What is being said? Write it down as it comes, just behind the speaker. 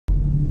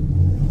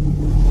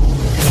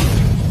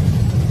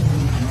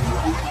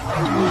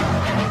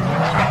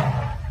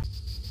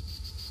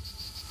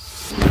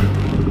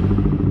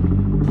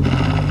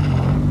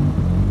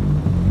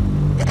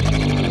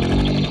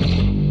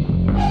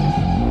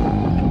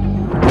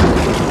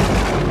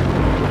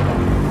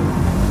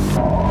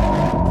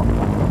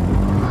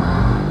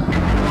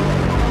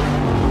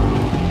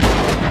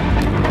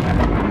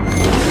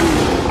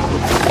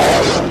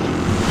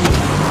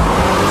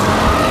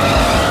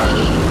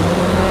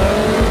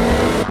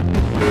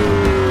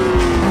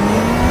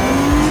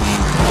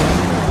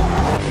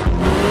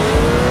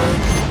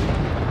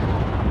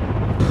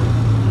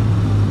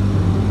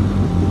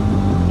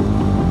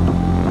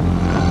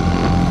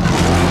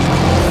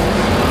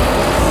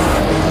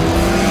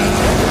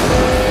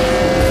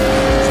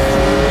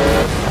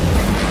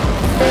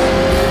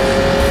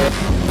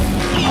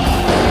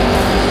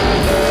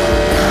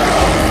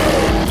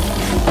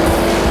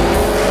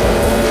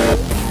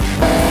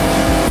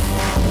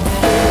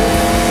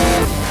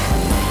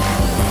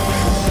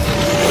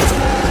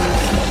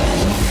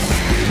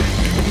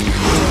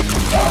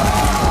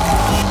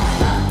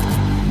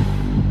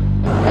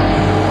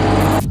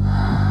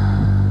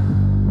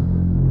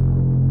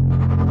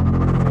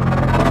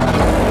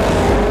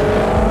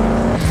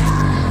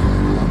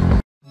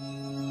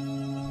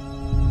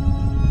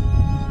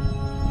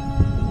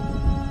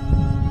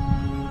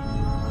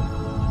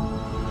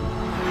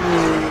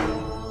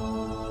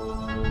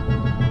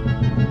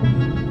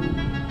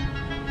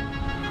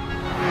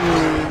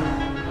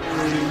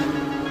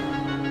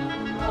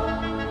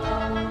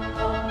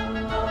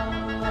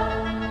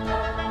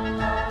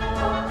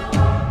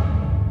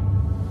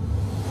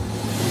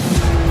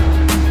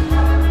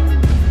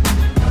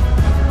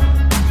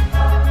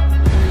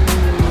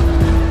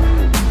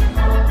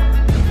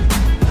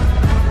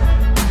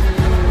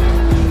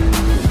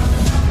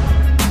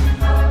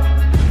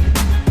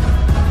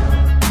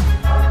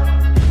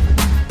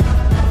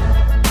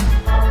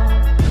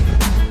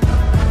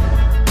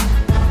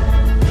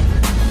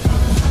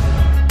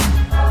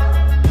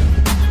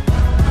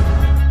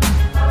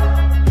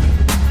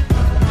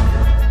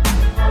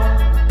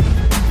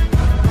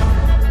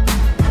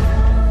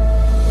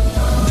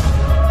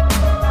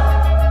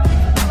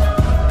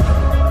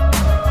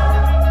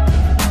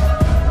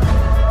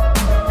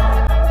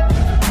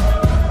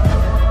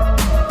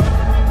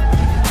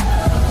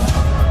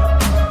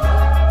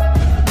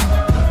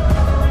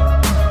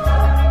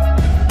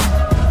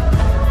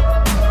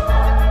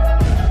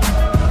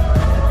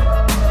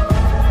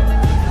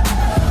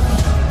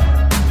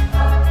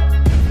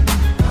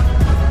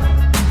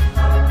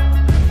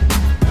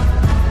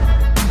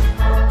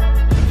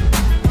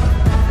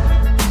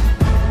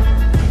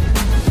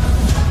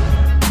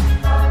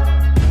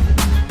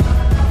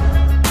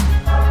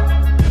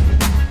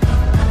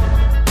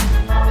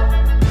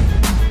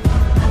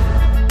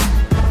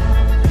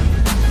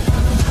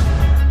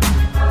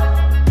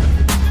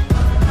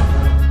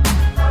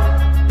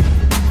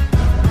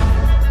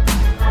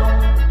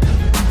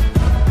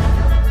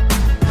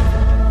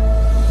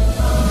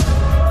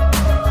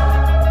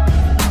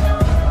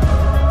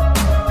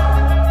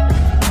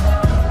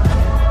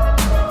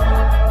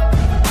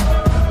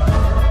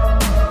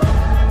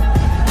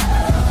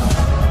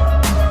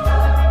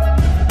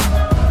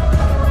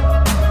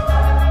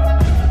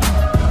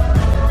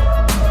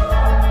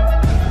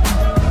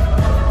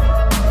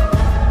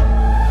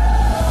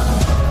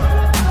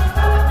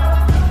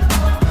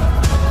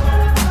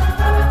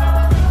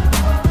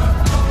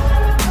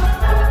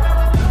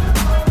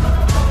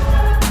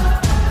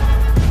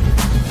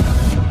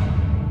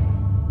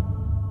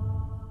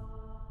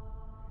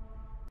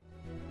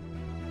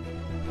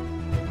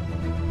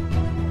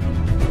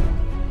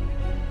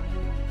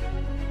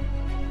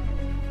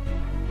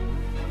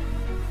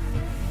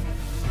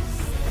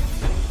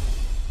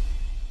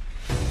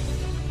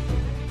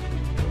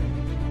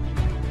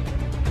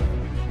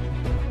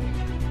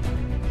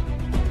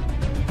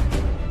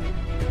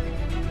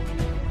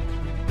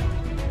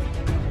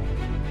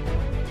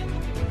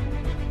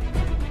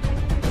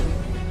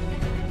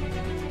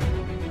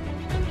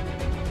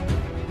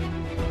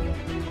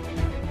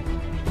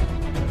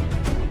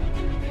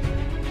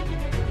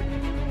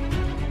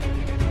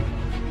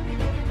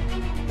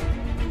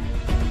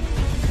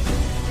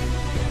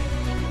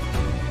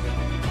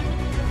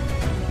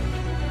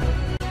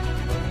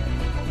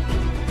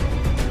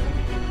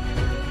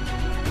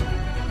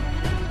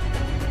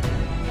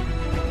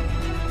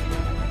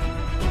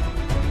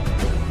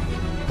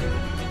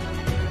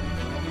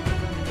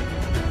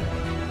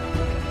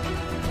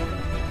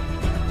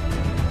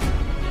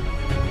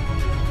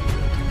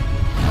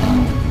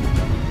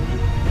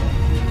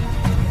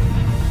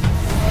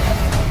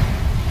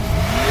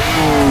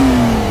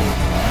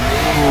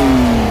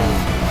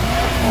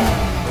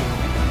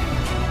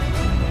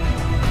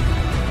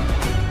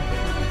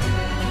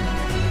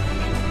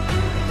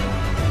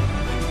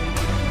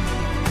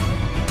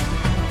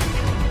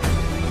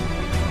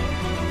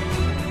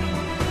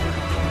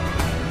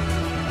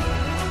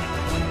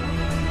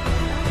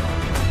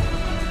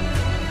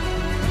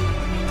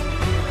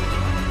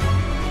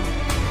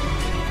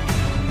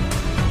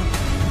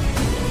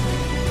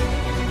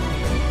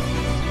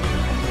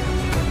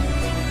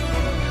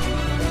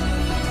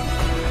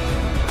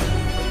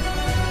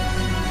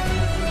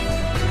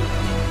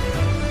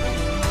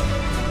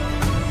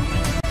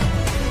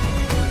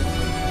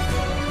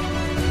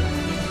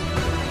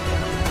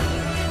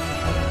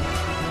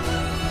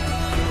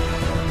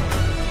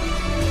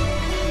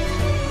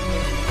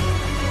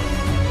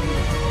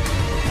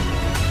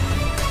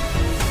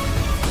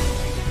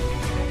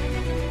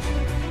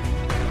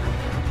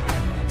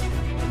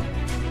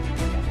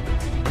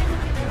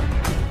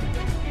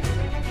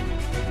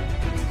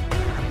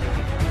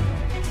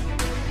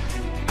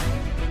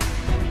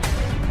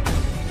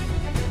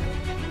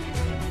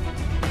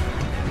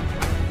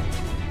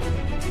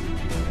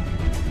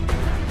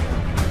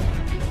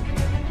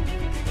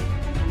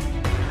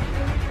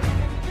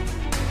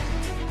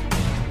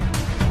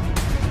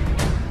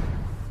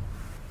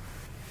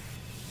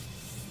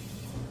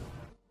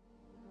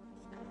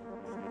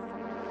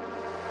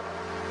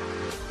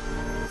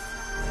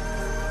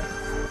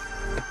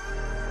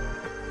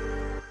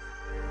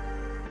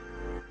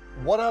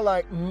What I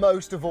like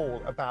most of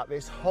all about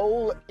this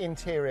whole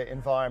interior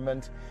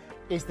environment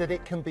is that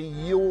it can be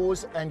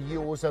yours and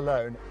yours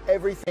alone.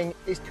 Everything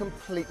is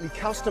completely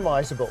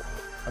customizable.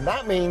 And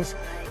that means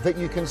that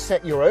you can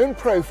set your own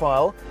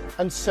profile,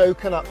 and so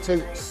can up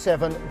to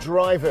 7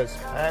 drivers.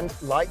 And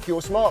like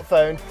your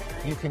smartphone,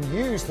 you can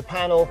use the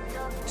panel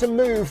to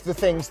move the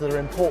things that are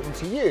important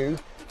to you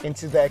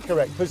into their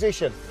correct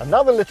position.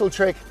 Another little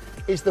trick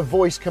is the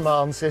voice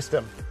command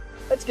system.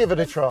 Let's give it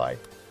a try.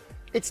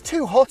 It's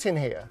too hot in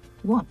here.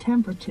 What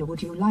temperature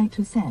would you like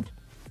to set?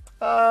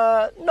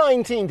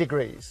 19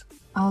 degrees.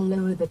 I'll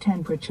lower the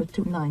temperature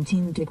to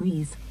 19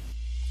 degrees.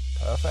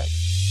 Perfect.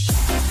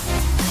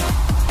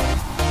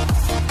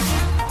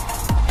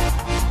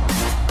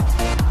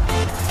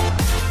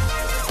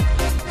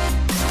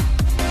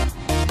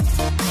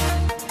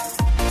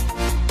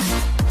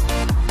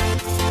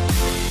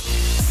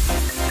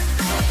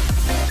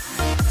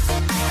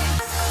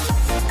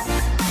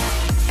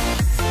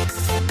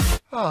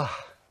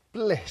 Ah,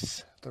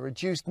 bliss. The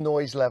reduced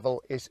noise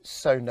level is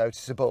so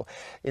noticeable.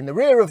 In the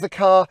rear of the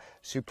car,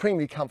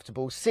 supremely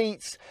comfortable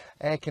seats,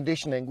 air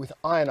conditioning with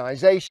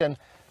ionisation,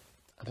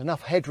 and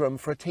enough headroom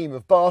for a team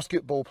of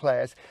basketball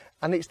players.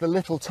 And it's the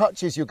little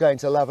touches you're going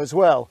to love as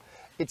well.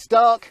 It's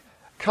dark,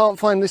 can't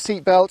find the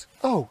seatbelt.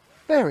 Oh,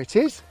 there it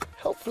is,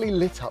 helpfully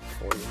lit up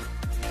for you.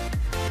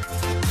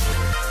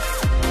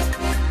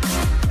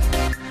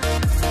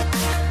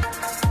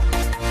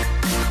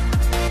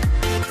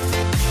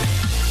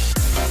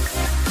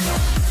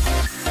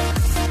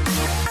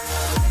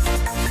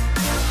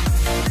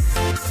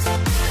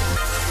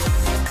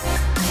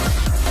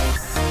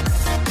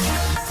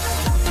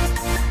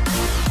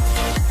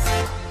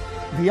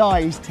 The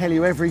eyes tell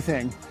you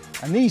everything,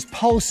 and these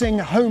pulsing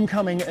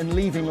homecoming and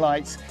leaving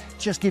lights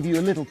just give you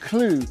a little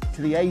clue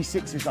to the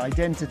A6's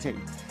identity.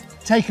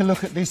 Take a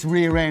look at this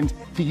rear end.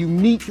 The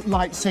unique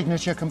light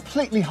signature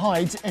completely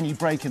hides any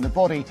break in the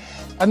body,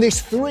 and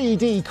this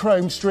 3D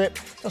chrome strip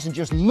doesn't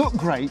just look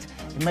great,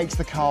 it makes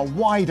the car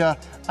wider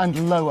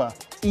and lower,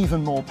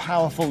 even more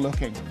powerful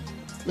looking.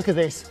 Look at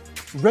this,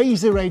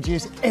 razor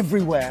edges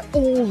everywhere,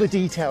 all the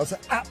details are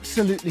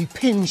absolutely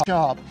pin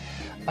sharp.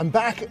 And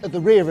back at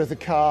the rear of the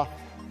car,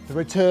 the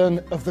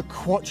return of the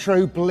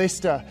Quattro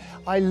blister.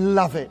 I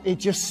love it. It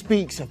just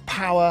speaks of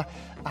power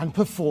and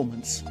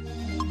performance.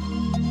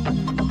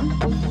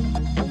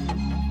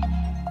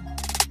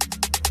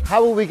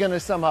 How are we going to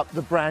sum up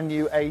the brand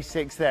new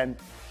A6 then?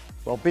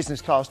 Well, business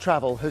class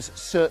travel has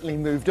certainly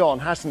moved on,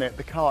 hasn't it?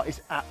 The car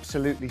is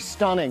absolutely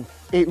stunning.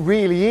 It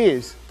really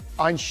is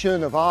ein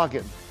schöner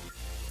Wagen.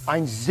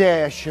 Ein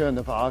sehr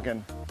schöner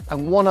Wagen.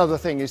 And one other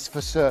thing is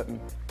for certain.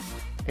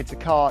 It's a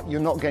car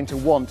you're not going to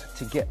want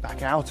to get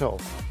back out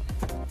of.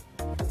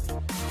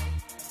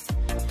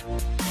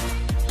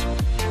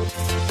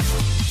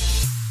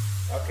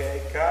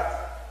 Okay,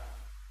 cut.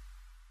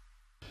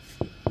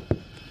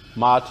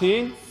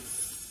 Martin?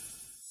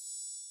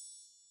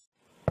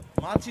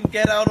 Martin,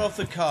 get out of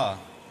the car.